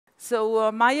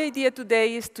So my idea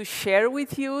today is to share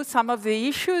with you some of the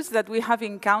issues that we have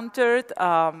encountered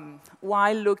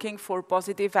while looking for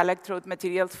positive electrode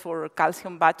materials for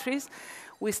calcium batteries.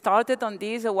 We started on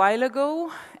this a while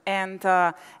ago, and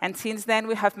since then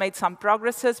we have made some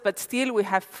progresses, but still we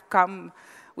have come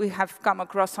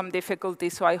across some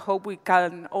difficulties, so I hope we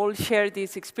can all share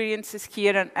these experiences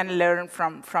here and learn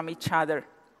from each other.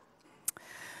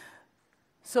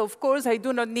 So, of course, I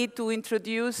do not need to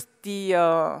introduce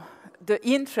the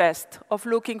interest of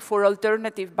looking for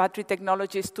alternative battery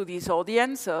technologies to this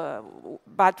audience.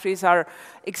 Batteries are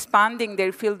expanding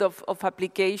their field of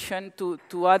application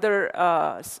to other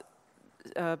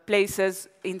places,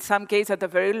 in some cases at a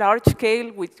very large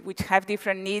scale, which have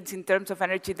different needs in terms of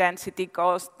energy density,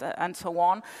 cost, and so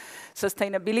on.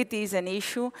 Sustainability is an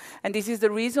issue, and this is the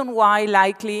reason why,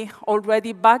 likely,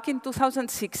 already back in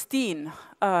 2016,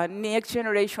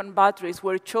 next-generation batteries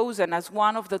were chosen as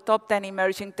one of the top 10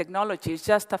 emerging technologies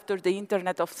just after the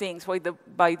Internet of Things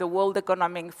by the World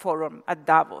Economic Forum at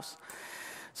Davos.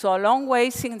 So a long way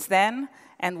since then,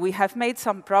 and we have made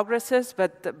some progresses,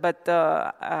 but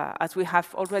as we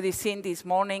have already seen this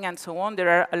morning and so on, there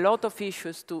are a lot of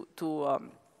issues to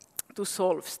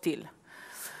solve still.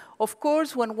 Of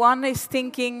course, when one is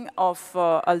thinking of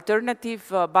alternative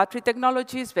battery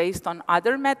technologies based on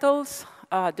other metals,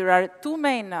 there are two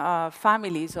main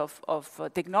families of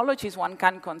technologies one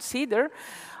can consider.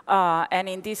 And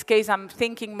in this case, I'm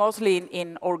thinking mostly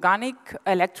in organic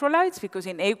electrolytes, because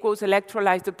in aqueous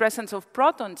electrolytes, the presence of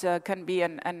protons can be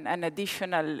an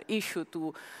additional issue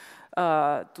to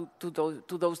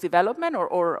those development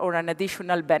or an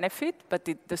additional benefit, but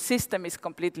the system is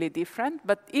completely different.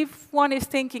 But if one is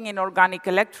thinking in organic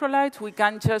electrolytes, we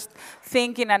can just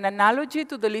think in an analogy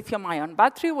to the lithium-ion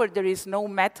battery, where there is no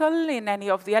metal in any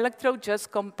of the electrodes,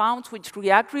 just compounds which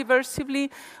react reversibly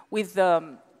with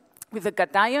the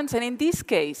cations, and in this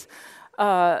case,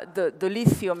 the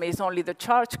lithium is only the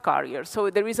charge carrier. So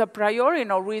there is a priori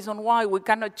no reason why we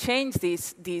cannot change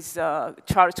these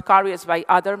charge carriers by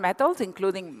other metals,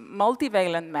 including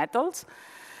multivalent metals.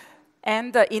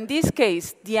 And in this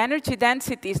case, the energy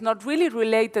density is not really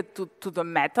related to the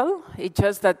metal. It's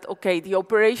just that, okay, the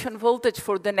operation voltage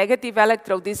for the negative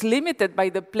electrode is limited by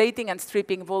the plating and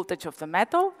stripping voltage of the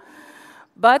metal.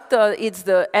 But it's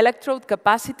the electrode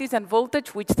capacities and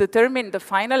voltage which determine the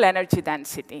final energy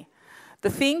density. The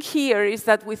thing here is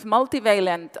that with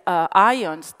multivalent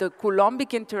ions, the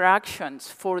Coulombic interactions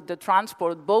for the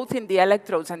transport, both in the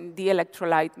electrodes and the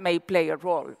electrolyte, may play a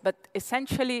role. But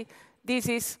essentially, this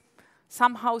is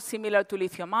somehow similar to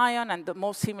lithium-ion, and the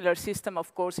most similar system,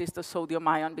 of course, is the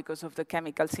sodium-ion because of the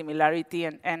chemical similarity,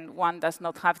 and one does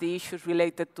not have the issues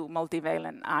related to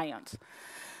multivalent ions.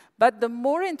 But the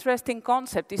more interesting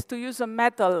concept is to use a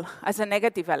metal as a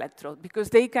negative electrode, because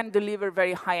they can deliver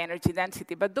very high energy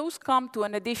density. But those come to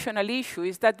an additional issue,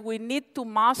 is that we need to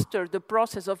master the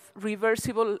process of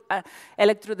reversible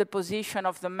electrodeposition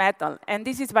of the metal. And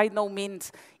this is by no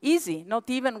means easy, not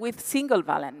even with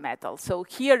single-valent metals. So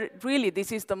here, really,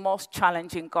 this is the most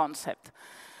challenging concept.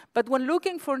 But when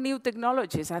looking for new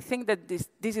technologies, I think that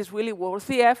this is really worth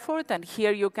the effort. And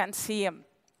here you can see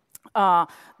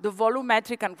the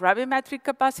volumetric and gravimetric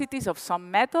capacities of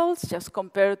some metals, just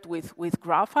compared with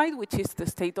graphite, which is the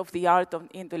state of the art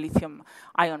in the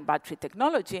lithium-ion battery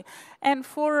technology. And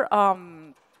for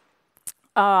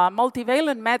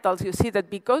multivalent metals, you see that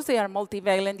because they are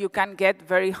multivalent, you can get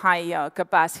very high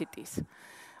capacities,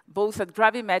 both at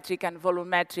gravimetric and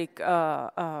volumetric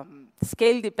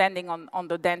scale, depending on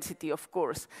the density, of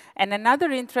course. And another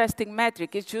interesting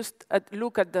metric is just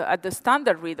look at the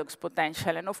standard redox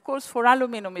potential. And of course, for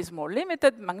aluminum is more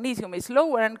limited, magnesium is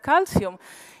lower, and calcium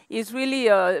is really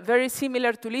very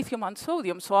similar to lithium and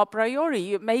sodium. So a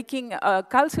priori, making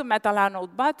calcium metal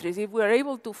anode batteries, if we are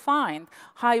able to find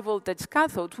high voltage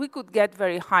cathodes, we could get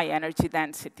very high energy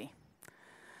density.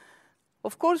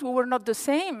 Of course, we were not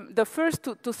the first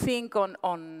to think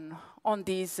on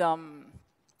this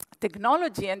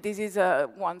technology, and this is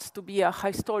wants to be a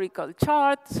historical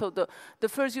chart. So the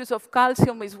first use of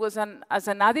calcium was as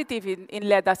an additive in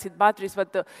lead-acid batteries,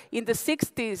 but in the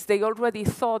 60s, they already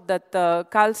thought that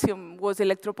calcium was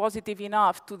electropositive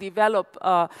enough to develop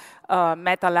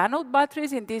metal anode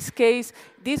batteries. In this case,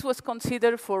 this was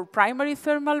considered for primary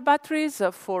thermal batteries,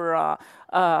 for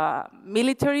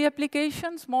military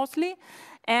applications mostly.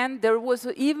 And there was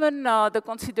even the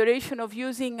consideration of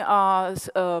using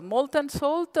molten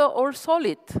salt or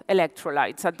solid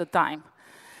electrolytes at the time.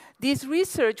 This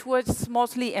research was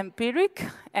mostly empiric,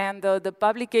 and the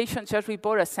publications just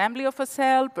report assembly of a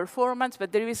cell, performance,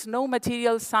 but there is no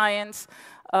material science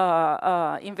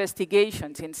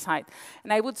investigations inside.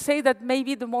 And I would say that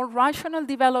maybe the more rational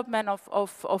development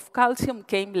of calcium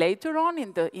came later on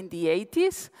in the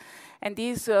 80s. And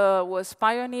this was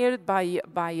pioneered by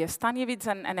Staniewicz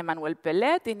and Emmanuel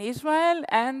Pellet in Israel.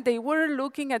 And they were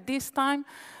looking at this time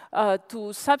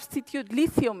to substitute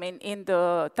lithium in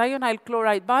the thionyl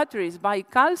chloride batteries by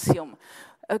calcium,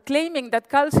 claiming that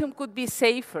calcium could be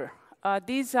safer.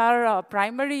 These are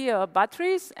primary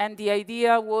batteries, and the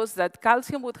idea was that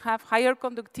calcium would have higher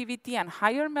conductivity and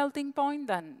higher melting point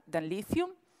than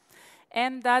lithium,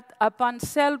 and that upon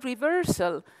cell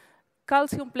reversal,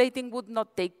 calcium plating would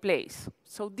not take place.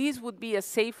 So this would be a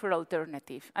safer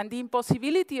alternative. And the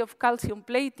impossibility of calcium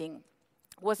plating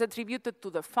was attributed to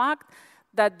the fact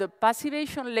that the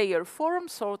passivation layer form,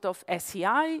 sort of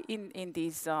SEI in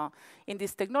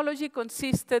this technology,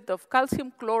 consisted of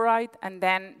calcium chloride, and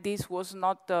then this was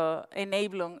not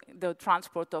enabling the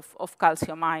transport of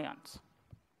calcium ions.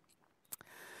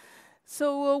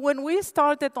 So when we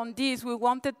started on this, we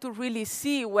wanted to really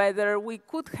see whether we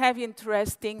could have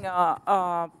interesting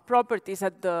properties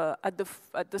at the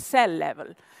cell level.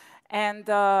 And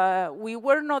we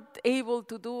were not able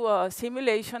to do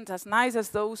simulations as nice as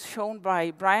those shown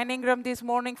by Brian Ingram this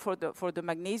morning for the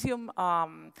magnesium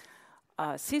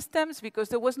systems, because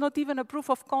there was not even a proof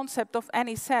of concept of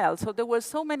any cell. So there were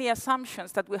so many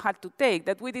assumptions that we had to take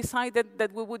that we decided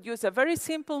that we would use a very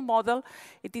simple model.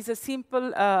 It is a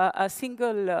simple, a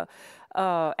single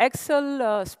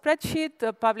Excel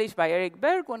spreadsheet published by Eric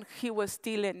Berg when he was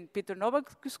still in Peter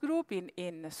Novak's group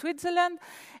in Switzerland.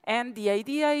 And the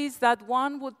idea is that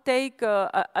one would take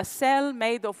a cell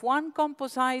made of one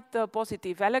composite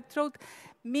positive electrode,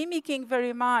 mimicking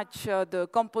very much the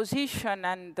composition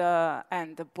and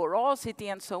the porosity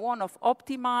and so on of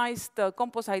optimized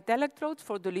composite electrodes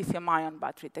for the lithium-ion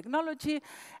battery technology,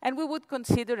 and we would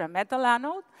consider a metal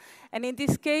anode. And in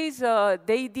this case,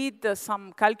 they did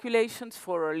some calculations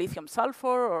for lithium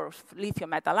sulfur or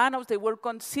lithium metal anodes. They were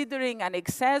considering an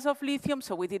excess of lithium,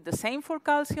 so we did the same for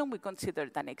calcium. We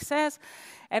considered an excess,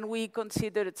 and we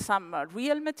considered some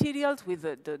real materials with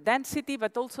the density,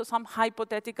 but also some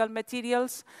hypothetical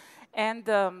materials. And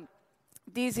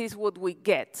this is what we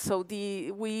get. So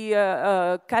we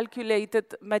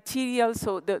calculated materials,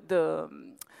 so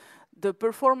the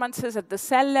performances at the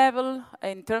cell level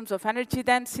in terms of energy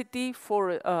density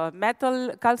for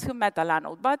calcium metal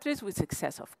anode batteries with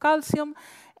excess of calcium,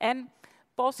 and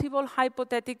possible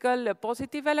hypothetical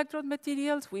positive electrode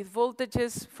materials with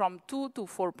voltages from 2 to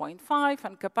 4.5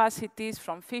 and capacities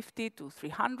from 50 to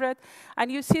 300.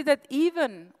 And you see that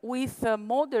even with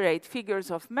moderate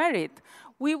figures of merit,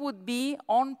 we would be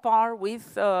on par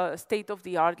with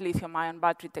state-of-the-art lithium-ion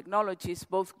battery technologies,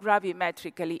 both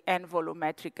gravimetrically and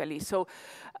volumetrically. So,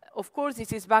 of course,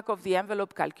 this is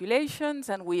back-of-the-envelope calculations,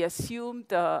 and we assumed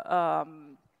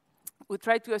we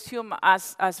try to assume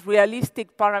as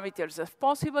realistic parameters as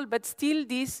possible, but still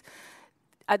this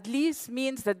at least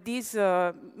means that this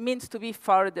means to be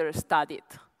further studied.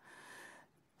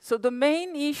 So the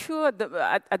main issue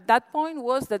at that point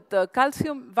was that the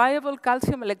viable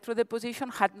calcium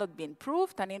electrodeposition had not been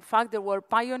proved, and in fact there were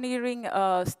pioneering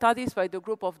studies by the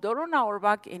group of Doron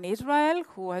Auerbach in Israel,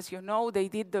 who, as you know, they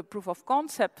did the proof of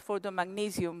concept for the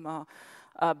magnesium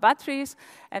batteries,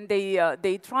 and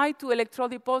they tried to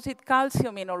electrodeposit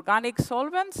calcium in organic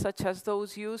solvents, such as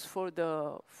those used for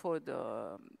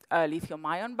the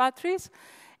lithium-ion batteries,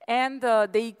 and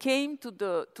they came to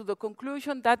the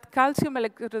conclusion that calcium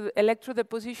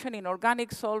electrodeposition in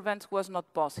organic solvents was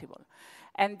not possible.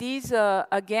 And this,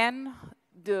 again,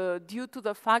 due to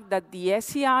the fact that the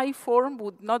SEI form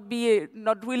would not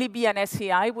really be an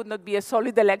SEI, would not be a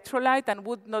solid electrolyte, and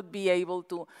would not be able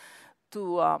to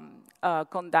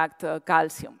conduct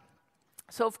calcium.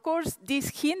 So, of course, this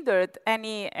hindered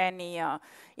any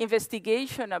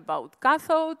investigation about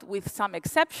cathode, with some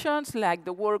exceptions, like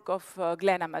the work of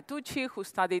Glenn Amatucci, who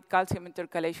studied calcium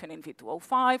intercalation in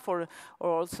V2O5, or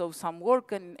also some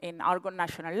work in Argonne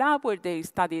National Lab, where they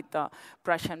studied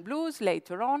Prussian blues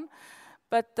later on.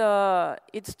 But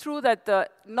it's true that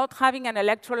not having an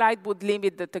electrolyte would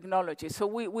limit the technology. So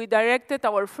we directed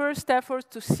our first efforts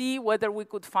to see whether we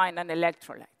could find an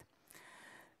electrolyte.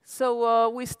 So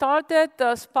we started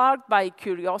sparked by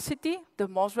curiosity, the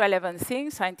most relevant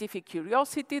thing, scientific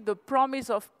curiosity, the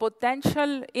promise of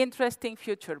potential interesting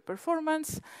future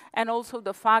performance, and also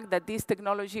the fact that this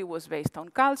technology was based on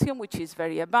calcium, which is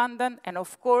very abundant. And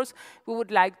of course, we would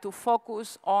like to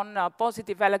focus on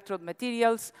positive electrode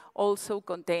materials also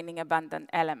containing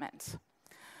abundant elements.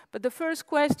 But the first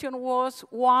question was,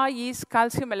 why is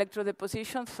calcium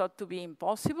electrodeposition thought to be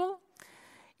impossible?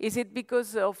 Is it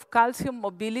because of calcium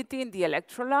mobility in the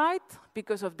electrolyte,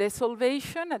 because of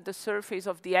desolvation at the surface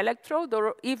of the electrode,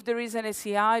 or if there is an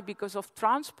SEI because of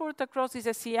transport across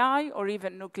this SEI, or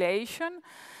even nucleation?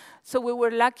 So we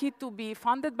were lucky to be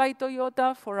funded by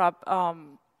Toyota for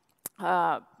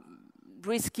a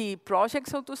risky project,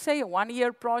 so to say, a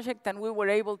one-year project, and we were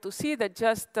able to see that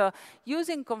just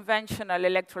using conventional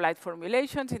electrolyte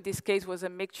formulations, in this case was a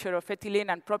mixture of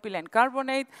ethylene and propylene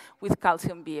carbonate with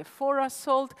calcium BF4 as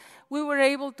salt, we were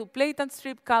able to plate and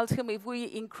strip calcium if we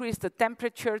increase the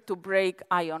temperature to break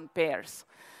ion pairs.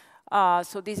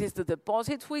 So this is the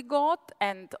deposits we got,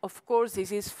 and of course this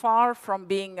is far from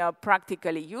being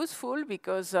practically useful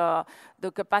because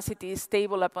the capacity is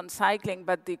stable upon cycling,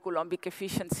 but the Coulombic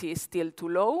efficiency is still too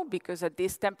low because at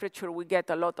this temperature we get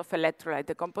a lot of electrolyte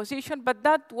decomposition, but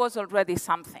that was already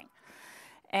something.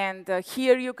 And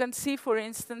here you can see, for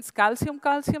instance,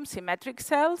 calcium-calcium symmetric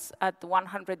cells at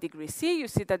 100 degrees C. You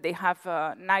see that they have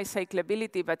nice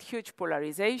cyclability but huge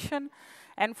polarization.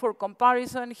 And for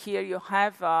comparison, here you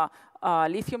have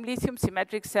lithium-lithium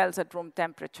symmetric cells at room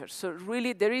temperature. So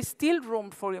really, there is still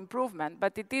room for improvement,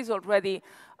 but it is already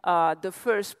the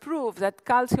first proof that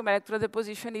calcium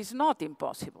electrodeposition is not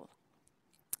impossible.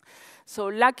 So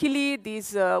luckily,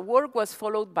 this work was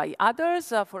followed by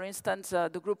others. For instance,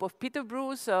 the group of Peter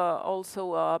Bruce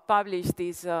also published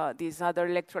this other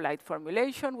electrolyte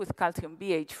formulation with calcium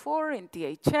BH4 in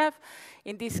THF,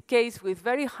 in this case with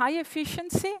very high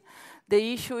efficiency.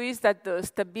 The issue is that the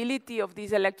stability of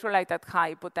this electrolyte at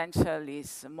high potential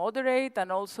is moderate,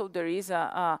 and also there is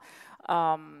a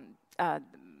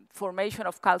formation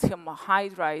of calcium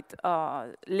hydride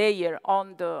layer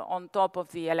on top of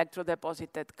the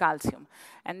electrodeposited calcium.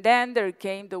 And then there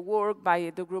came the work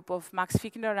by the group of Max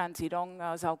Fichtner and Zirong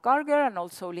Zaukarger and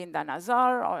also Linda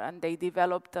Nazar, and they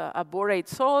developed a borate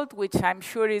salt, which I'm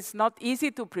sure is not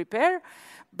easy to prepare,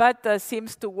 but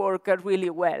seems to work really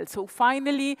well. So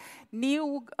finally,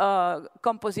 new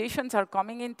compositions are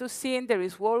coming into scene. There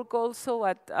is work also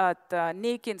at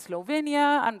NIC in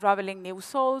Slovenia, unraveling new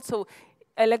salts. So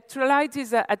electrolytes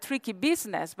is a tricky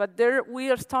business, but there we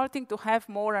are starting to have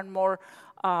more and more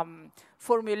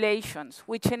formulations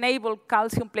which enable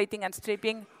calcium plating and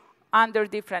stripping under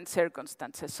different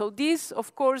circumstances. So this,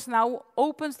 of course, now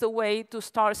opens the way to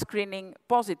start screening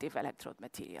positive electrode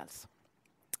materials.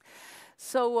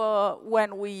 So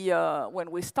when we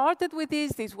started with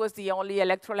this was the only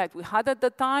electrolyte we had at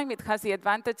the time. It has the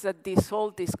advantage that this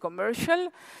salt is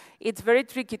commercial. It's very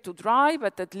tricky to dry,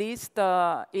 but at least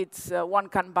one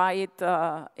can buy it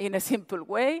in a simple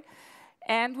way.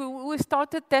 And we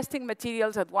started testing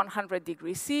materials at 100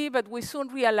 degrees C, but we soon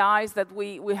realized that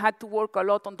we had to work a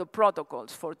lot on the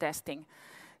protocols for testing.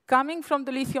 Coming from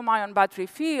the lithium-ion battery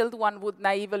field, one would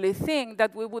naively think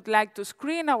that we would like to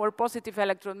screen our positive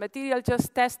electrode material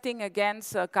just testing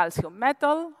against calcium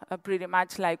metal, pretty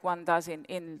much like one does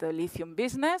in the lithium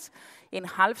business, in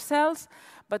half cells.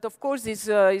 But of course, this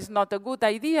is not a good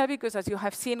idea because, as you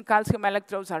have seen, calcium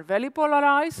electrodes are very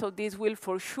polarized, so this will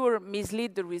for sure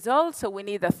mislead the results, so we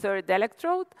need a third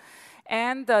electrode.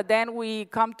 And then we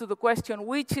come to the question,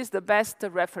 which is the best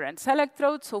reference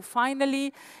electrode? So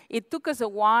finally, it took us a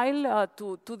while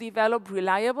to develop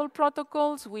reliable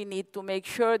protocols. We need to make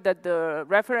sure that the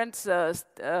reference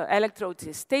electrode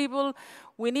is stable.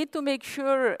 We need to make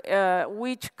sure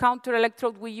which counter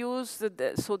electrode we use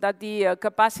so that the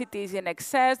capacity is in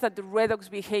excess, that the redox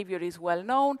behavior is well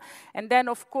known. And then,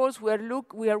 of course, we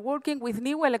are working with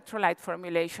new electrolyte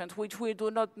formulations, which we do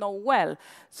not know well.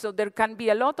 So there can be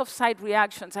a lot of side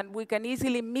reactions, and we can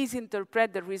easily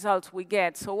misinterpret the results we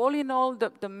get. So all in all,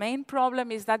 the main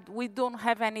problem is that we don't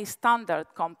have any standard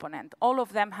component. All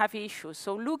of them have issues.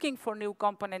 So looking for new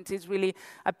components is really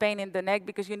a pain in the neck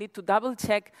because you need to double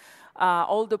check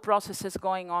all the processes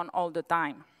going on all the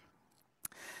time.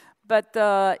 But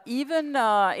even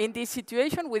in this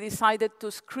situation, we decided to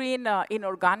screen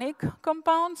inorganic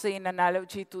compounds in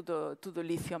analogy to the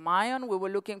lithium ion. We were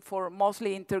looking for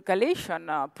mostly intercalation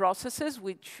processes,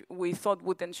 which we thought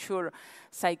would ensure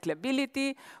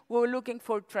cyclability. We were looking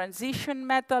for transition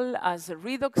metal as a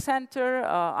redox center,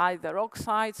 either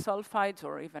oxides, sulfides,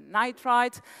 or even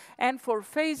nitrides, and for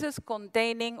phases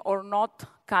containing or not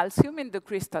calcium in the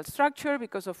crystal structure,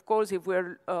 because of course if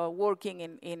we're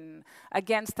working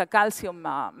against a calcium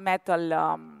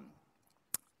metal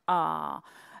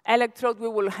electrode, we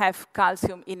will have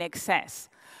calcium in excess.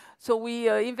 So we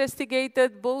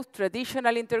investigated both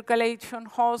traditional intercalation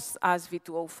hosts as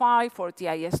V2O5 or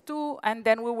TIS2, and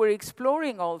then we were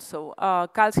exploring also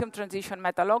calcium transition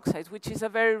metal oxides, which is a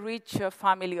very rich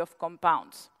family of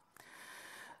compounds.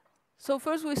 So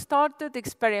first we started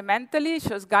experimentally,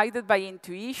 just guided by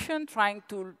intuition, trying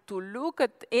to look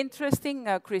at interesting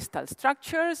crystal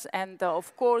structures. And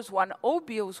of course, one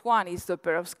obvious one is the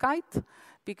perovskite,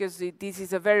 because this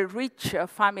is a very rich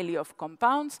family of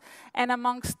compounds. And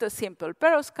amongst the simple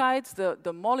perovskites,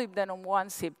 the molybdenum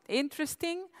one seemed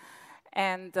interesting.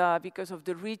 And because of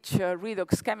the rich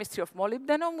redox chemistry of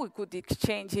molybdenum, we could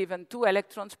exchange even 2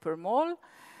 electrons per mole.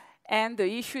 And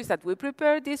the issue is that we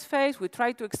prepared this phase, we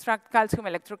tried to extract calcium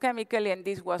electrochemically, and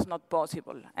this was not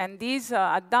possible. And this,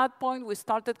 at that point, we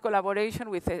started collaboration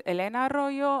with Elena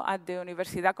Arroyo at the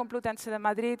Universidad Complutense de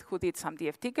Madrid, who did some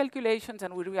DFT calculations,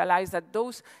 and we realized that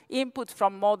those inputs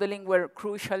from modeling were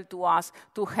crucial to us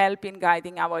to help in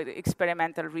guiding our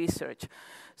experimental research.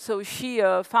 So she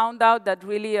found out that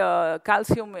really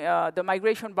calcium, the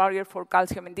migration barrier for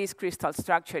calcium in this crystal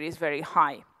structure is very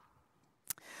high.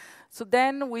 So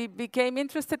then we became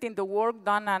interested in the work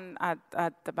done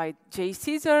by J.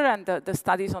 Caesar and the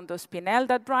studies on the spinel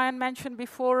that Brian mentioned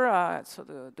before. So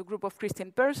the group of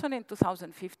Christine Persson in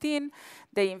 2015,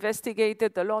 they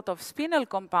investigated a lot of spinel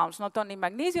compounds, not only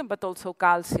magnesium, but also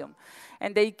calcium.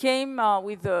 And they came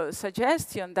with the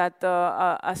suggestion that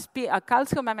a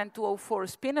calcium Mn2O4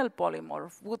 spinel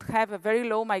polymorph would have a very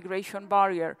low migration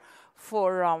barrier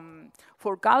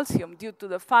for calcium due to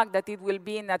the fact that it will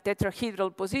be in a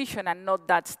tetrahedral position and not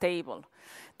that stable.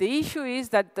 The issue is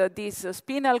that this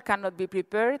spinel cannot be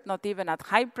prepared, not even at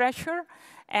high pressure.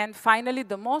 And finally,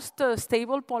 the most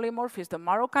stable polymorph is the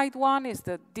marokite one, is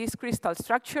this crystal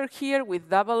structure here with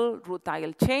double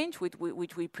rutile change,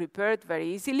 which we prepared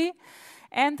very easily.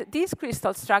 And this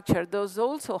crystal structure does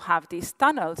also have these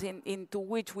tunnels into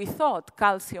which we thought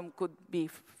calcium could be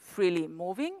freely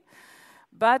moving.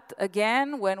 But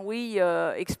again, when we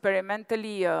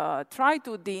experimentally try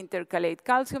to de-intercalate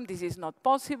calcium, this is not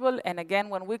possible. And again,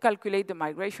 when we calculate the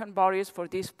migration barriers for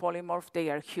this polymorph, they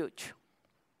are huge.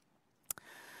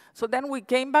 So then we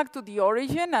came back to the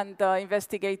origin and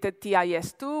investigated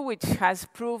TIS2, which has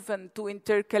proven to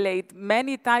intercalate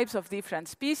many types of different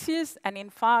species. And in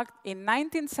fact, in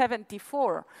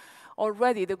 1974,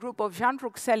 already the group of Jean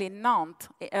Rouxel in Nantes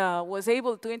was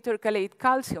able to intercalate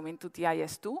calcium into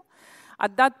TIS2.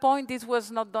 At that point, this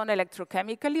was not done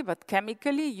electrochemically, but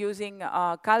chemically, using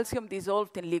calcium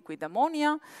dissolved in liquid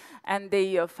ammonia. And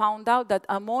they found out that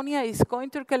ammonia is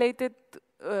co-intercalating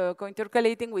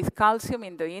with calcium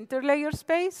in the interlayer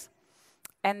space.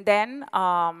 And then,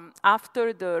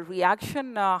 after the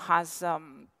reaction has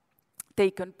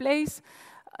taken place,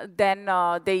 then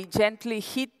they gently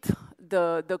heat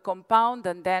the compound,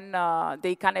 and then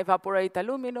they can evaporate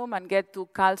aluminum and get to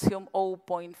calcium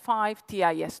 0.5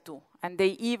 TiS2. And they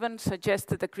even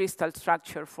suggested a crystal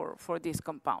structure for this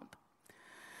compound.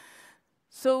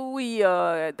 So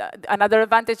another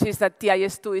advantage is that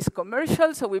TiS2 is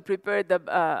commercial, so we prepared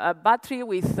a battery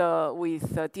with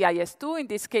TiS2, in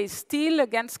this case steel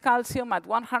against calcium at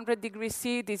 100 degrees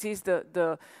C. This is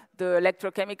the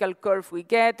electrochemical curve we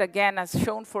get, again, as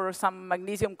shown for some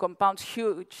magnesium compounds,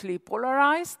 hugely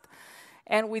polarized.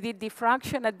 And we did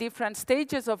diffraction at different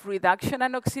stages of reduction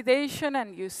and oxidation,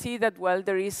 and you see that, well,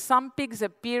 there is some peaks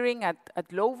appearing at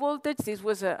low voltage. This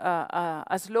was a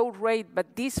slow rate,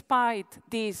 but despite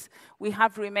this, we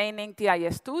have remaining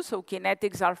TiS2, so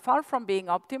kinetics are far from being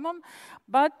optimum.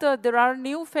 But there are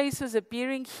new phases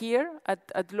appearing here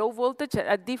at low voltage,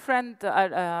 at different,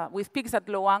 with peaks at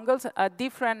low angles, at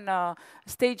different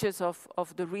stages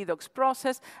of the redox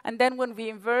process. And then when we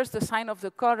inverse the sign of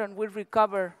the current, we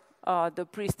recover the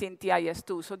pristine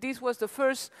TiS2. So this was the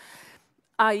first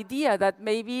idea that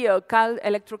maybe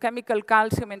electrochemical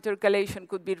calcium intercalation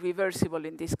could be reversible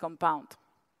in this compound.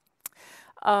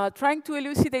 Trying to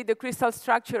elucidate the crystal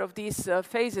structure of these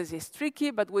phases is tricky,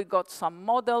 but we got some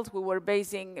models. We were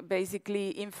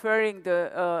basically inferring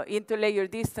the interlayer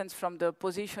distance from the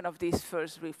position of this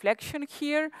first reflection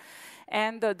here.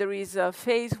 And there is a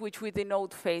phase which we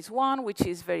denote phase 1, which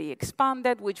is very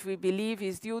expanded, which we believe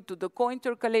is due to the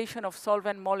co-intercalation of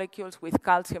solvent molecules with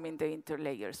calcium in the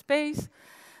interlayer space.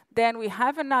 Then we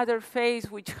have another phase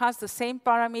which has the same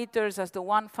parameters as the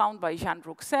one found by Jean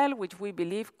Rouxel, which we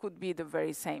believe could be the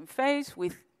very same phase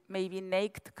with maybe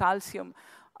naked calcium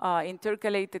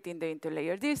intercalated in the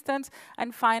interlayer distance.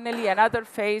 And finally, another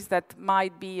phase that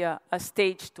might be a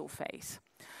stage 2 phase.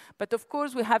 But of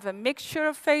course, we have a mixture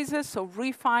of phases, so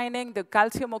refining the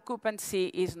calcium occupancy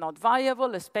is not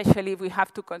viable, especially if we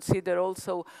have to consider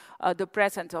also the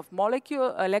presence of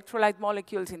electrolyte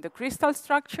molecules in the crystal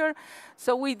structure.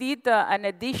 So we did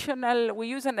we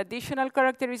use an additional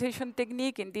characterization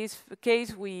technique. In this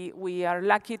case, we are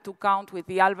lucky to count with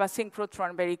the ALVA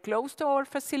synchrotron very close to our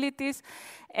facilities.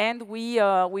 And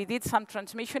we did some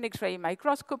transmission X-ray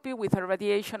microscopy with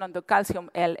irradiation on the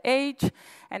calcium LH.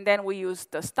 And then we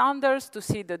used the standards to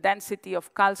see the density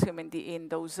of calcium in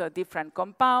those different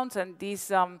compounds. And this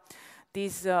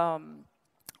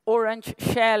orange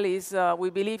shell is, we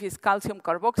believe, is calcium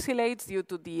carboxylates due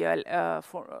to the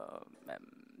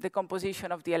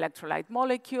composition of the electrolyte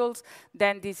molecules.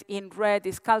 Then this in red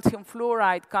is calcium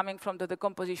fluoride coming from the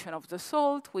decomposition of the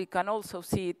salt. We can also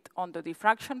see it on the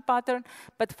diffraction pattern.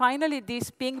 But finally,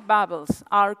 these pink bubbles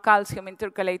are calcium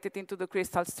intercalated into the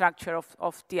crystal structure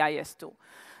of TiS2.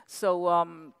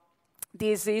 So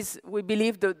this is, we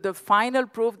believe, the final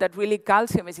proof that really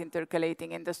calcium is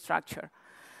intercalating in the structure.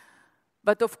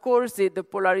 But of course, the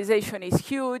polarization is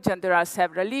huge, and there are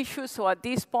several issues. So at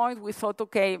this point, we thought,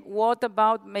 OK, what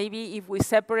about maybe if we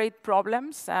separate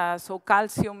problems? So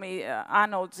calcium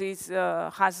anodes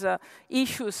has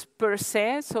issues per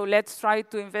se. So let's try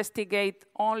to investigate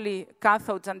only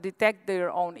cathodes and detect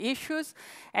their own issues,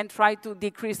 and try to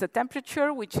decrease the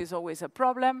temperature, which is always a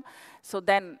problem. So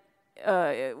then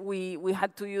we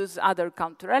had to use other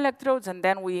counter-electrodes, and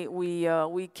then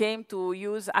we came to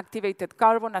use activated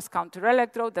carbon as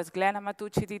counter-electrode, as Glenn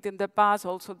Amatucci did in the past.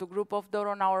 Also, the group of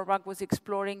Doron Auerbach was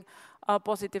exploring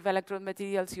positive electrode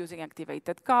materials using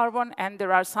activated carbon. And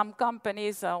there are some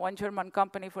companies, one German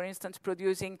company, for instance,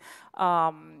 producing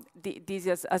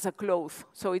this as a cloth.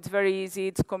 So it's very easy,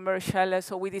 it's commercial.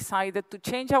 So we decided to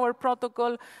change our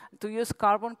protocol to use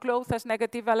carbon cloth as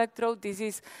negative electrode. This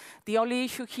is the only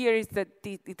issue here is that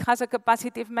it has a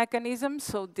capacitive mechanism.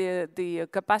 So the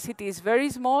capacity is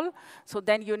very small. So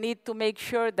then you need to make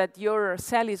sure that your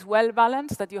cell is well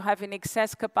balanced, that you have an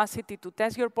excess capacity to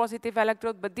test your positive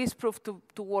electrode. But this proved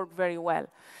to work very well.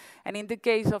 And in the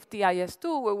case of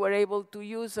TiS2, we were able to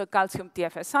use a calcium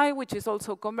TFSI, which is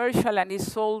also commercial and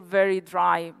is sold very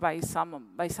dry by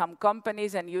some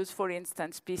companies and used, for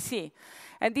instance, PC.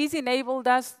 And this enabled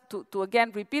us to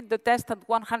again repeat the test at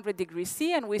 100 degrees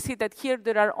C, and we see that here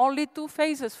there are only two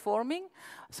phases forming.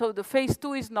 So the phase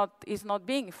 2 is not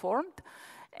being formed.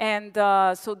 And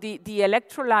so the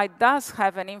electrolyte does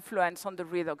have an influence on the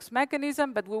redox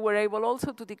mechanism, but we were able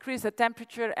also to decrease the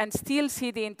temperature and still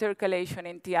see the intercalation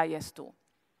in TiS2.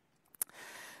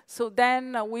 So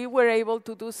then we were able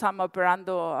to do some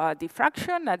operando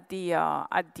diffraction at the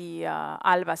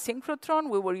ALVA synchrotron.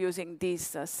 We were using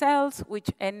these cells,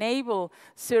 which enable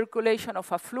circulation of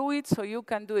a fluid, so you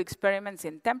can do experiments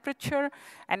in temperature.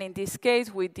 And in this case,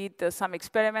 we did some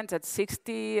experiments at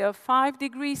 65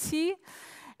 degrees C.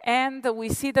 And we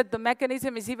see that the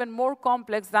mechanism is even more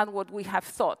complex than what we have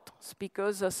thought,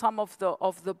 because some of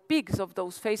the peaks of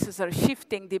those phases are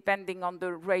shifting depending on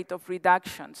the rate of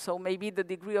reduction. So maybe the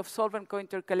degree of solvent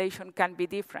co-intercalation can be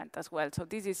different as well. So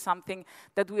this is something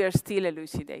that we are still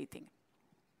elucidating.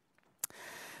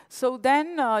 So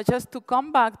then, just to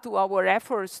come back to our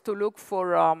efforts to look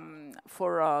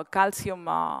for calcium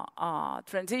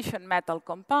transition metal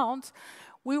compounds,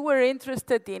 we were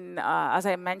interested in, as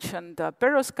I mentioned,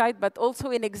 perovskite, but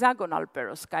also in hexagonal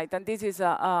perovskite. And this is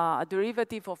a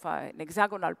derivative of an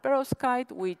hexagonal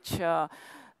perovskite, which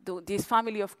this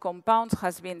family of compounds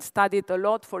has been studied a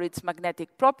lot for its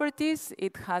magnetic properties.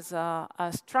 It has a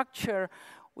structure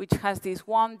which has this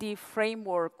 1D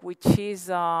framework, which is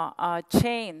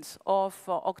chains of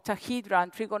octahedra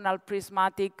and trigonal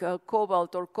prismatic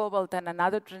cobalt and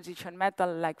another transition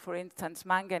metal, like, for instance,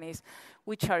 manganese,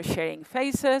 which are sharing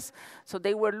phases. So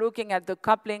they were looking at the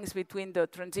couplings between the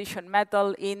transition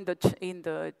metal in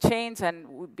the chains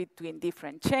and between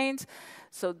different chains.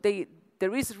 So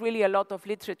there is really a lot of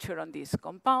literature on these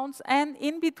compounds. And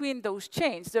in between those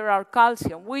chains, there are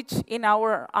calcium, which in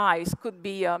our eyes could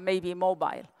be maybe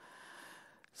mobile.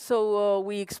 So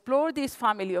we explored this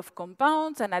family of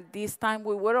compounds, and at this time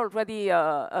we were already,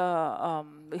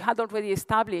 we had already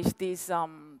established this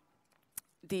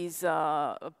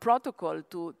protocol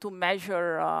to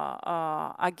measure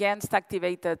against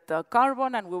activated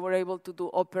carbon, and we were able to do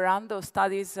operando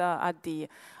studies at the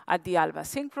ALVA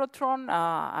synchrotron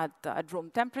at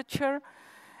room temperature.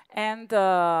 And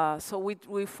so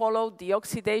we followed the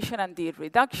oxidation and the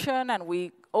reduction, and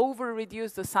we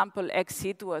over-reduced the sample ex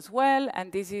situ as well,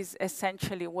 and this is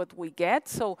essentially what we get.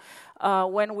 So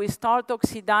when we start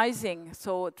oxidizing,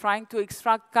 so trying to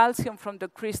extract calcium from the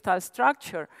crystal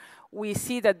structure, we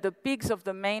see that the peaks of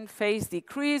the main phase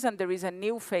decrease and there is a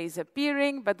new phase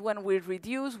appearing, but when we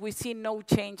reduce, we see no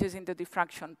changes in the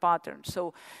diffraction pattern.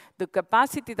 So the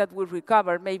capacity that we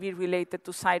recover may be related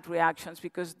to side reactions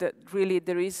because really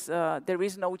there is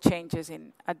no changes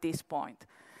at this point.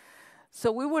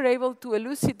 So we were able to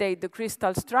elucidate the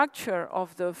crystal structure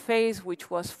of the phase which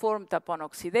was formed upon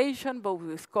oxidation, both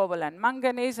with cobalt and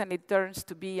manganese, and it turns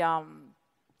to be a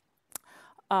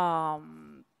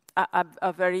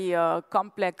very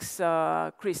complex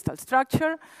crystal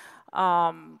structure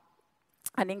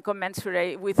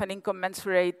with an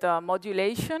incommensurate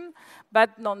modulation.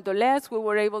 But nonetheless, we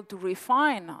were able to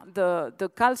refine the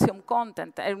calcium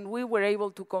content, and we were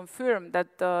able to confirm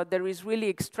that there is really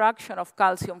extraction of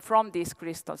calcium from this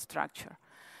crystal structure.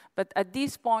 But at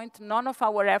this point, none of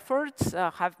our efforts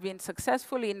have been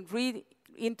successful in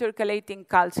re-intercalating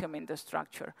calcium in the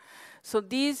structure. So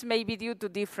these may be due to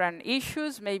different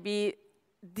issues. Maybe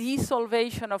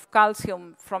desolvation of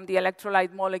calcium from the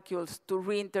electrolyte molecules to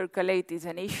re-intercalate is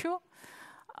an issue.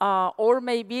 Or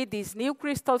maybe this new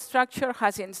crystal structure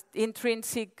has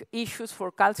intrinsic issues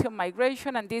for calcium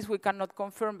migration, and this we cannot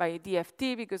confirm by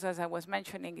DFT because, as I was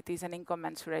mentioning, it is an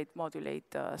incommensurate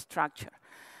modulate structure.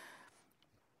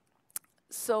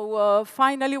 So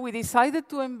finally, we decided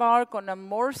to embark on a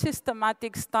more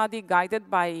systematic study guided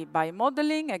by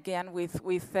modeling, again with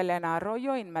Elena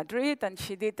Arroyo in Madrid, and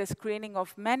she did a screening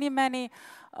of many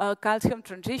calcium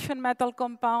transition metal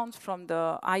compounds from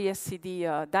the ISCD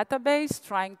database,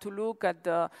 trying to look at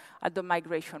the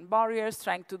migration barriers,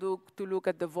 trying to look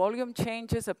at the volume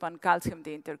changes upon calcium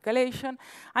de-intercalation,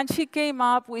 and she came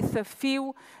up with a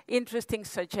few interesting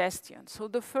suggestions. So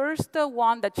the first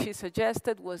one that she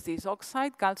suggested was this oxide,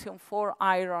 calcium 4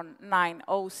 iron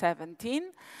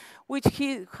 9O17, which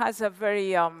has a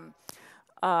very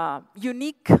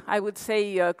unique, I would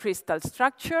say, crystal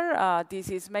structure. This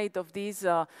is made of these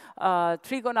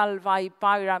trigonal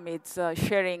bipyramids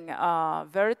sharing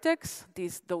vertex,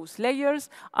 those layers,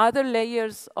 other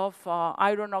layers of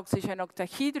iron-oxygen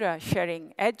octahedra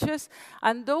sharing edges,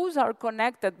 and those are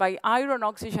connected by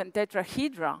iron-oxygen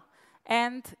tetrahedra.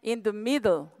 And in the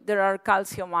middle, there are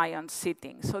calcium ions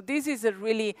sitting. So this is a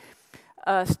really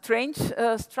strange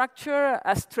structure,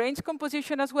 a strange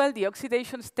composition as well. The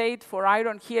oxidation state for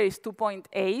iron here is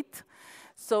 2.8.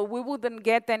 So we wouldn't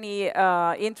get any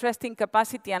interesting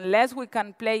capacity unless we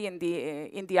can play in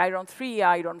the iron 3,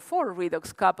 iron 4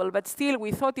 redox couple. But still,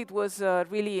 we thought it was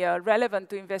really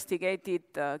relevant to investigate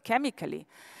it chemically.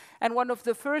 And one of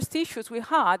the first issues we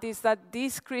had is that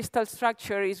this crystal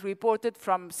structure is reported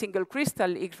from single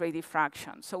crystal X-ray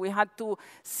diffraction. So we had to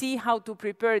see how to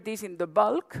prepare this in the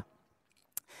bulk.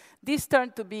 This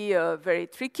turned to be very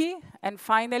tricky. And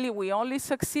finally, we only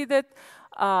succeeded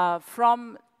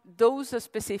from those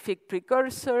specific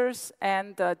precursors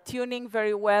and tuning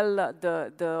very well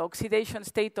the oxidation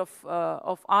state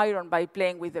of iron by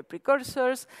playing with the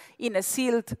precursors in a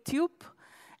sealed tube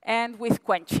and with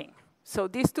quenching. So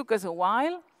this took us a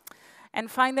while. And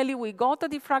finally, we got a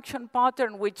diffraction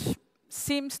pattern which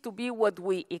seems to be what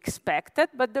we expected,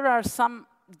 but there are some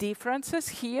differences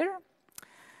here.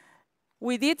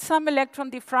 We did some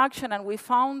electron diffraction, and we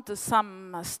found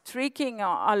some streaking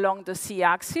along the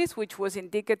z-axis, which was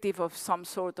indicative of some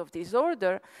sort of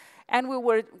disorder. And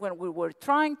when we were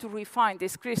trying to refine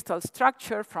this crystal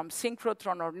structure from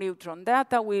synchrotron or neutron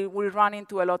data, we ran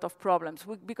into a lot of problems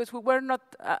because we were not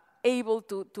able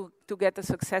to get a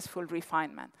successful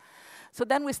refinement. So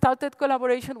then we started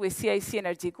collaboration with CIC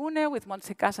Energy Gune, with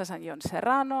Montse Casas and Jon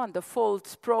Serrano, and the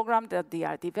FOLDS program that they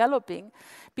are developing,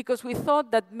 because we thought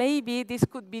that maybe this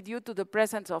could be due to the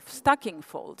presence of stacking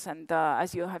folds. And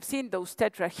as you have seen, those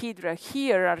tetrahedra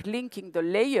here are linking the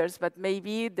layers, but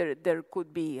maybe there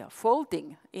could be a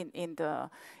folding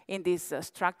in this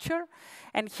structure.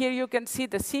 And here you can see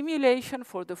the simulation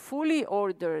for the fully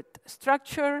ordered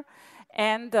structure.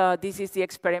 And this is the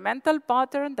experimental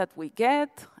pattern that we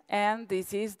get. And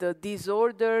this is the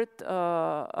disordered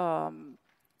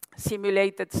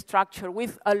simulated structure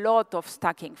with a lot of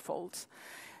stacking folds.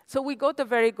 So we got a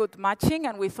very good matching,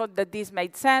 and we thought that this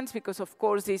made sense because, of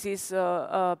course, this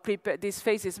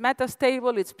phase is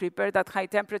metastable. It's prepared at high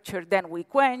temperature, then we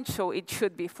quench, so it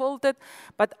should be folded.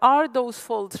 But are those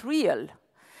folds real?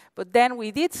 But then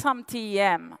we did some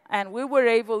TEM, and we were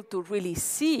able to really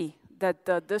see that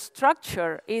the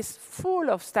structure is full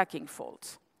of stacking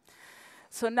folds.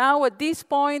 So now at this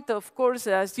point, of course,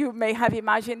 as you may have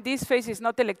imagined, this phase is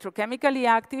not electrochemically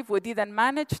active. We didn't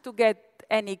manage to get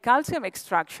any calcium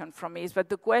extraction from it, but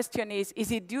the question is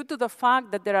it due to the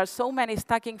fact that there are so many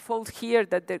stacking folds here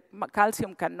that the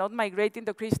calcium cannot migrate in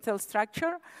the crystal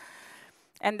structure?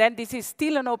 And then this is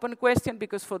still an open question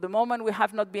because for the moment we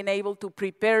have not been able to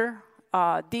prepare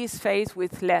this phase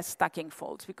with less stacking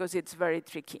faults because it's very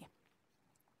tricky.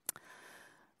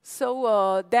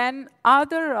 So then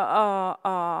other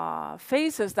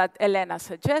phases that Elena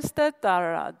suggested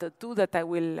are the two that I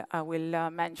will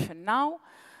mention now.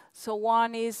 So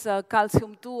one is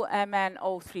calcium 2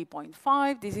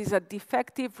 MnO3.5. This is a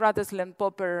defective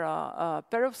Rutherford-Popper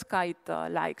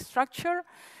perovskite-like structure.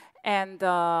 And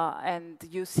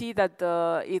you see that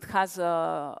it has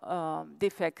a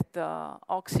defect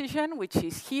oxygen, which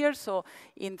is here. So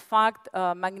in fact,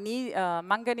 manganese,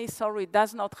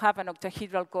 does not have an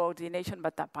octahedral coordination,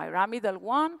 but a pyramidal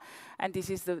one. And this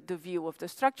is the view of the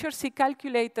structure. She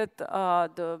calculated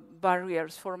the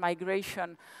barriers for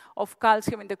migration of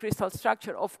calcium in the crystal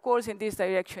structure. Of course, in this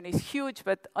direction is huge,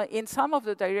 but in some of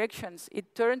the directions,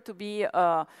 it turned to be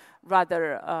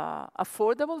rather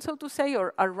affordable, so to say,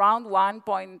 or around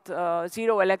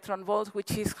 1.0 electron volts,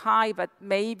 which is high, but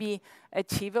maybe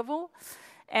achievable.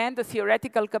 And the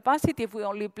theoretical capacity, if we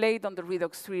only played on the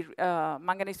redox 3,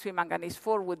 manganese 3, manganese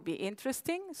 4, would be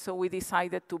interesting. So we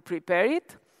decided to prepare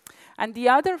it. And the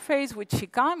other phase which she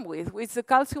came with is the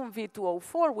calcium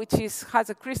V2O4, which has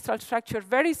a crystal structure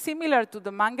very similar to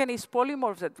the manganese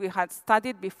polymorphs that we had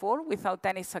studied before without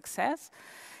any success.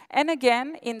 And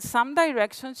again, in some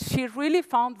directions, she really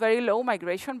found very low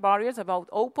migration barriers, about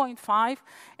 0.5.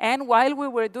 And while we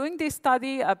were doing this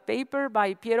study, a paper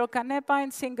by Piero Canepa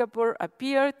in Singapore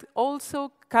appeared,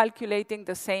 also calculating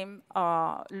the same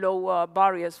low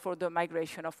barriers for the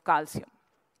migration of calcium.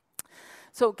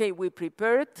 So, okay, we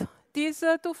prepared these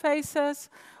two phases.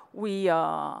 We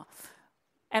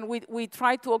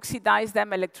tried to oxidize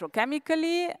them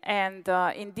electrochemically, and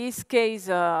in this case,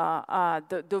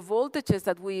 the voltages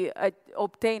that we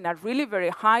obtain are really very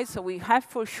high, so we have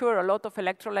for sure a lot of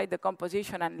electrolyte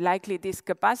decomposition, and likely these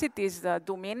capacities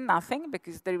do mean nothing,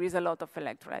 because there is a lot of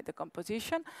electrolyte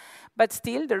decomposition, but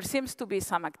still there seems to be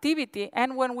some activity,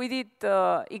 and when we did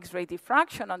X-ray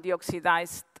diffraction on the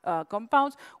oxidized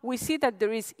compounds, we see that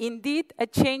there is indeed a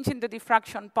change in the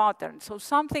diffraction pattern. So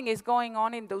something is going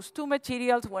on in those two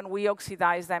materials when we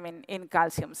oxidize them in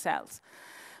calcium cells.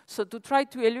 So to try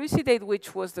to elucidate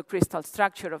which was the crystal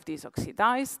structure of these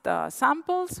oxidized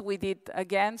samples, we did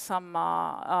again some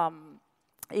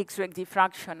X-ray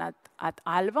diffraction at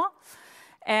ALVA.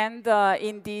 And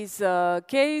in this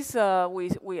case, we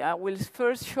will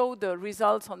first show the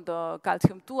results on the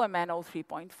calcium 2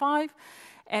 MnO3.5.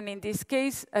 And in this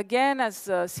case, again, as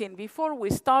seen before, we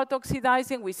start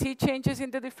oxidizing, we see changes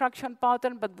in the diffraction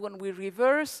pattern, but when we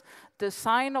reverse the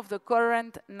sign of the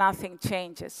current, nothing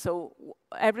changes. So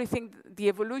everything, the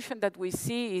evolution that we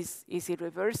see is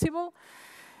irreversible.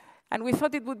 And we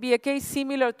thought it would be a case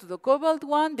similar to the cobalt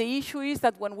one. The issue is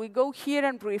that when we go here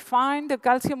and refine the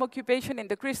calcium occupation in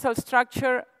the crystal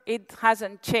structure, it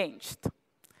hasn't changed.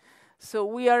 So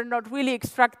we are not really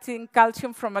extracting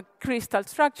calcium from a crystal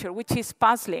structure, which is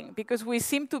puzzling, because we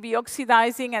seem to be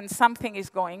oxidizing and something is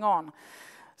going on.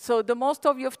 So the most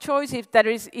obvious choice, if there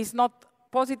is not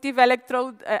positive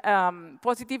electrode,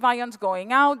 positive ions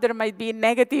going out, there might be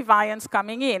negative ions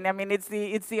coming in. I mean, it's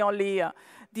the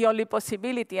only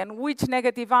possibility. And which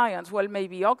negative ions? Well,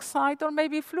 maybe oxide or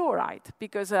maybe fluoride,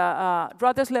 because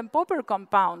Rutherford-Popper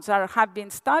compounds have been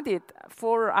studied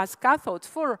as cathodes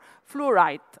for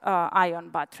fluoride ion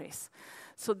batteries.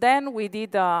 So then we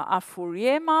did a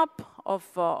Fourier map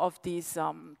of these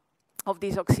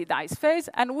oxidized phase,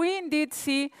 and we indeed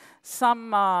see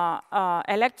some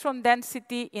electron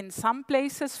density in some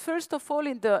places. First of all,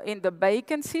 in the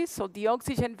vacancies, so the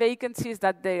oxygen vacancies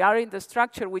that they are in the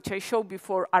structure, which I showed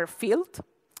before, are filled.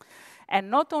 And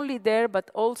not only there, but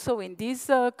also in this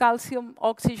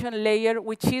calcium-oxygen layer,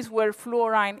 which is where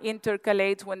fluorine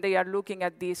intercalates when they are looking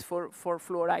at this for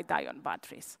fluoride ion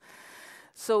batteries.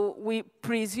 So we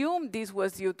presume this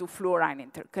was due to fluorine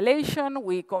intercalation.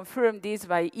 We confirmed this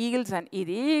by yields and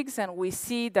EDX, and we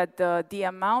see that the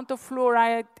amount of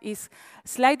fluoride is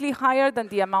slightly higher than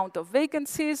the amount of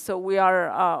vacancies. So we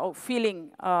are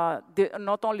filling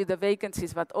not only the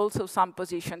vacancies, but also some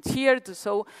positions here.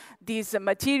 So this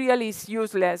material is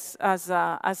useless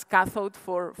as cathode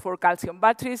for calcium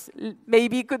batteries.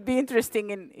 Maybe it could be interesting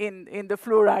in the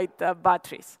fluoride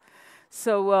batteries.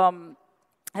 So.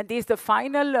 And this, the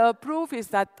final proof is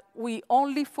that we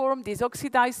only form this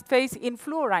oxidized phase in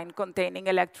fluorine-containing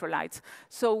electrolytes.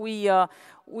 So we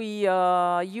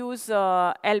use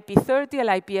LP30,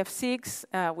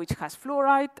 LiPF6, which has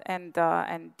fluoride, and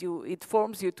it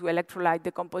forms due to electrolyte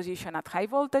decomposition at high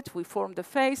voltage. We form the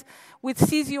phase. With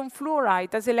cesium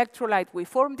fluoride as electrolyte, we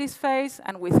form this phase,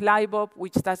 and with LiBOP,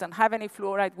 which doesn't have any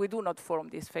fluoride, we do not form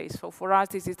this phase. So for us,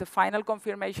 this is the final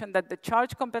confirmation that the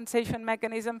charge compensation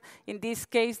mechanism, in this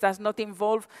case, does not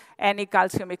involve any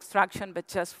calcium extraction, but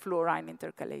just fluorine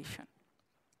intercalation.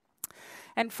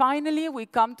 And finally, we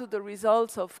come to the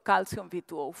results of calcium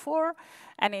V2O4.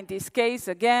 And in this case,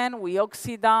 again, we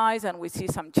oxidize and we see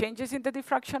some changes in the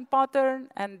diffraction pattern.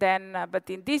 And then, but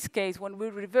in this case, when we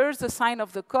reverse the sign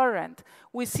of the current,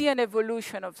 we see an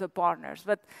evolution of the partners.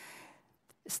 But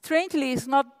strangely,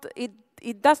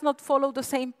 it does not follow the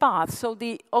same path. So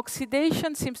the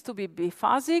oxidation seems to be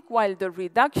biphasic, while the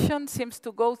reduction seems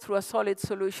to go through a solid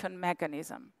solution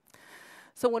mechanism.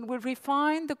 So when we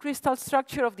refine the crystal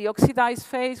structure of the oxidized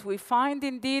phase, we find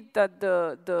indeed that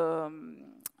the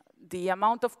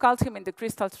amount of calcium in the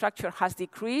crystal structure has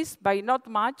decreased by not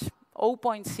much,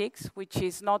 0.6, which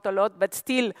is not a lot, but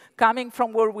still coming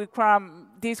from where we come,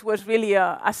 this was really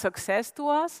a success to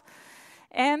us.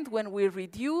 And when we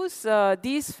reduce,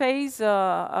 this phase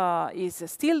is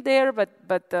still there,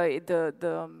 but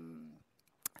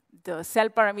the cell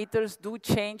parameters do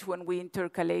change when we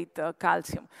intercalate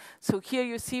calcium. So here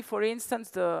you see, for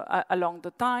instance, along the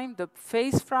time, the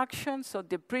phase fraction, so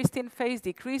the pristine phase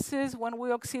decreases when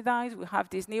we oxidize. We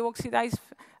have this new oxidized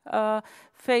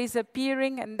phase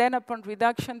appearing, and then upon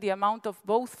reduction, the amount of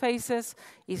both phases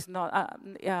is not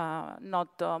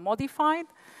modified.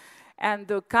 And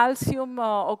the calcium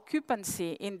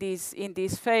occupancy in this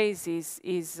phase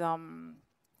is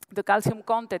the calcium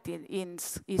content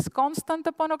is constant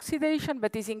upon oxidation,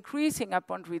 but is increasing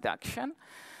upon reduction.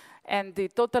 And the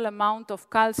total amount of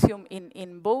calcium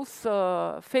in both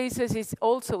phases is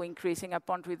also increasing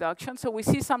upon reduction. So we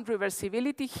see some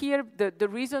reversibility here. The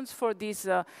reasons for this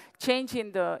change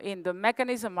in the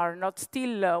mechanism are not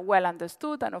still well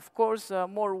understood, and of course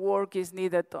more work is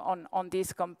needed on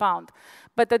this compound.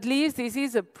 But at least this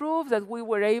is a proof that we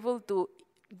were able to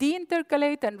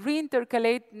de-intercalate and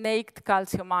re-intercalate naked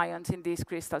calcium ions in this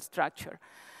crystal structure.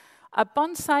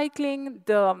 Upon cycling,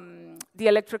 the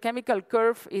electrochemical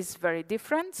curve is very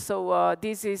different. So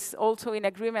this is also in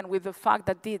agreement with the fact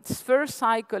that this first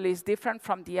cycle is different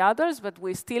from the others, but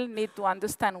we still need to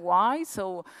understand why.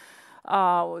 So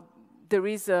there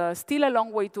is still a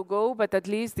long way to go, but at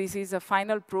least this is a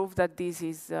final proof that this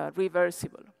is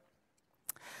reversible.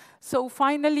 So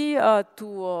finally,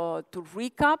 to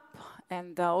recap,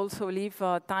 and also leave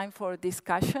time for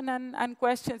discussion and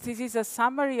questions. This is a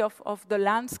summary of the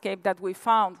landscape that we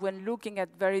found when looking at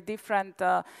very different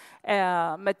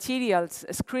materials,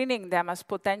 screening them as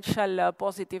potential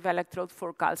positive electrodes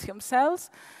for calcium cells.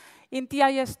 In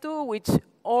TIS2, which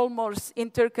almost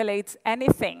intercalates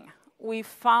anything, we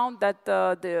found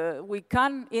that we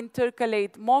can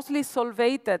intercalate mostly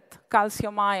solvated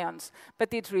calcium ions,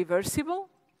 but it's reversible.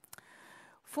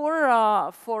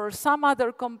 For some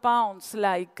other compounds,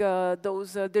 like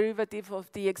those derivative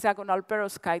of the hexagonal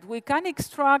perovskite, we can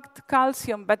extract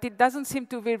calcium, but it doesn't seem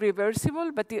to be reversible.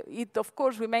 But it of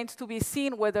course, remains to be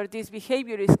seen whether this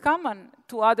behavior is common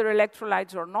to other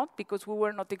electrolytes or not, because we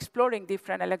were not exploring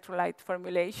different electrolyte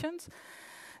formulations.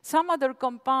 Some other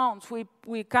compounds,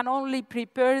 we can only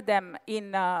prepare them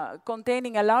in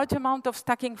containing a large amount of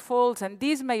stacking folds, and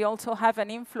these may also have an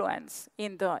influence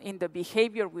in the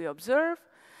behavior we observe.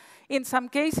 In some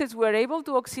cases, we're able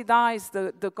to oxidize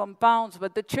the compounds,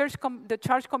 but the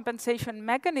charge compensation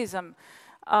mechanism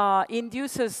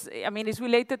induces, is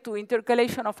related to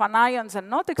intercalation of anions and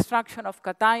not extraction of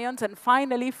cations. And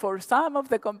finally, for some of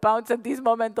the compounds, at this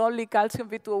moment only calcium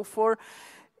V2O4,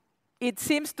 it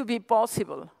seems to be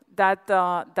possible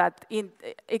that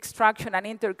extraction and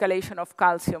intercalation of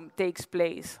calcium takes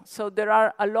place. So there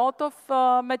are a lot of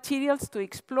materials to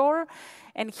explore.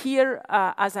 And here,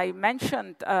 as I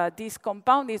mentioned, this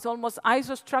compound is almost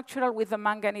isostructural with the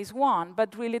manganese 1,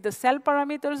 but really the cell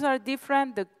parameters are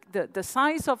different. The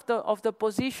size of the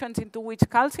positions into which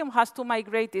calcium has to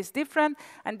migrate is different,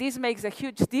 and this makes a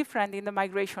huge difference in the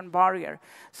migration barrier.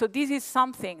 So this is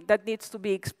something that needs to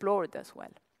be explored as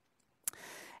well.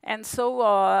 And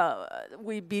so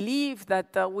we believe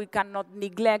that we cannot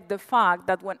neglect the fact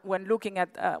that when looking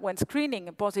at, when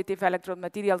screening positive electrode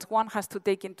materials, one has to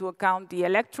take into account the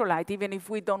electrolyte, even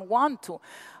if we don't want to,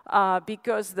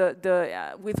 because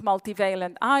with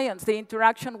multivalent ions, the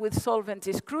interaction with solvents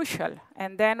is crucial.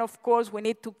 And then, of course, we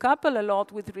need to couple a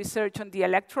lot with research on the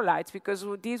electrolytes, because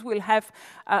this will have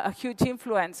a huge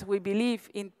influence, we believe,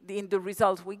 in the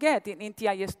results we get. In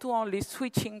TIS2, only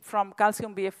switching from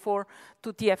calcium BF4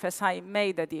 to TFSI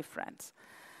made a difference.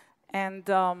 And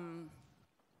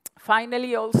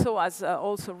finally, also, as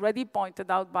also already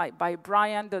pointed out by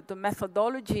Brian, the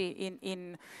methodology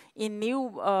in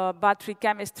new battery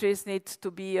chemistries needs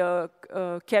to be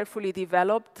carefully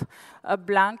developed.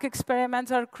 Blank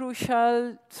experiments are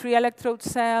crucial, 3 electrode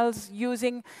cells,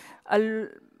 using an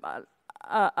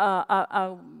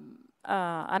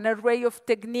array of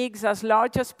techniques as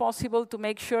large as possible to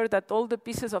make sure that all the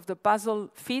pieces of the puzzle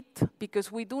fit,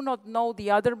 because we do not know the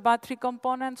other battery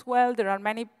components well. There are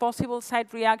many possible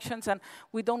side reactions, and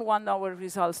we don't want our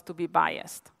results to be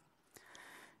biased.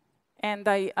 And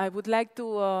I would like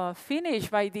to finish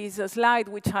by this slide,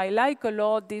 which I like a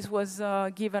lot. This was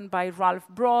given by Ralph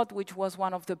Broad, which was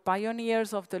one of the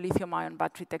pioneers of the lithium-ion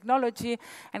battery technology.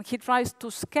 And he tries to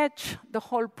sketch the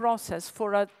whole process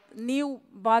for a new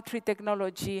battery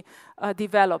technology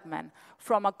development.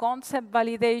 From a concept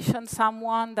validation,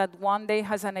 someone that one day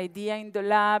has an idea in the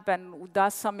lab and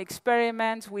does some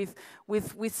experiments with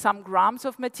some grams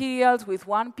of materials, with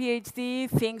 1 PhD,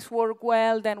 things work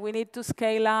well, then we need to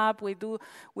scale up, we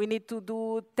need to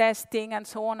do testing and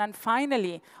so on. And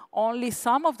finally, only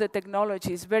some of the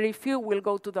technologies, very few, will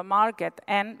go to the market,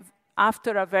 and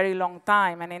after a very long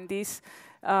time. And in this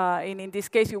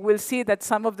case, you will see that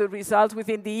some of the results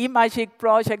within the eMagic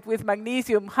project with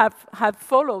magnesium have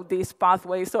followed this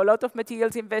pathway. So a lot of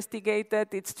materials investigated,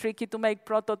 it's tricky to make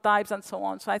prototypes and so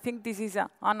on. So I think this is a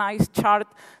nice chart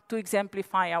to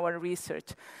exemplify our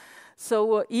research.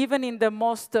 So even in the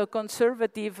most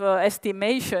conservative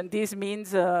estimation, this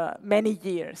means many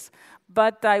years.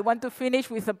 But I want to finish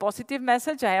with a positive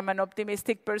message. I am an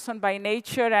optimistic person by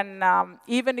nature, and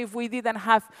even if we didn't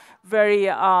have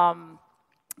very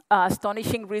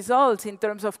astonishing results in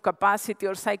terms of capacity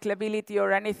or cyclability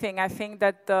or anything, I think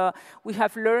that we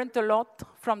have learned a lot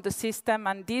from the system,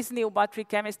 and these new battery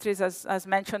chemistries, as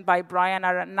mentioned by Brian,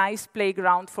 are a nice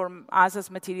playground for us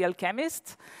as material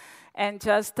chemists. And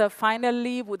just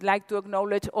finally, would like to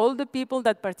acknowledge all the people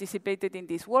that participated in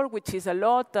this work, which is a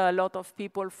lot of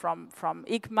people from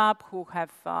ICMAP who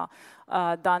have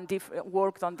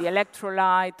worked on the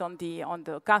electrolyte, on the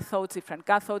cathodes, different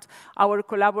cathodes. Our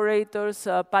collaborators,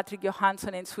 Patrick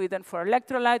Johansson in Sweden for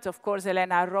electrolytes, of course,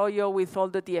 Elena Arroyo with all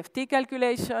the DFT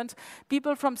calculations,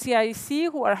 people from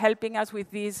CIC who are helping us with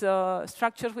these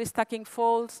structures with stacking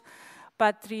folds,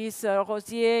 Patrice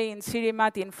Rosier in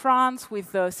Sirimat in France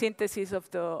with the synthesis of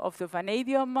the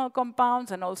vanadium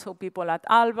compounds, and also people at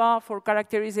Alba for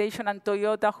characterization, and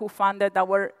Toyota, who funded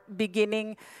our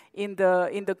beginning in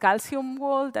the calcium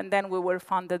world, and then we were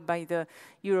funded by the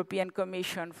European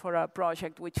Commission for a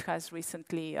project which has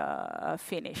recently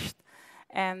finished.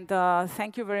 And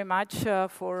thank you very much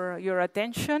for your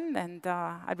attention, and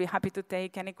I'd be happy to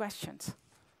take any questions.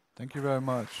 Thank you very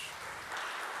much.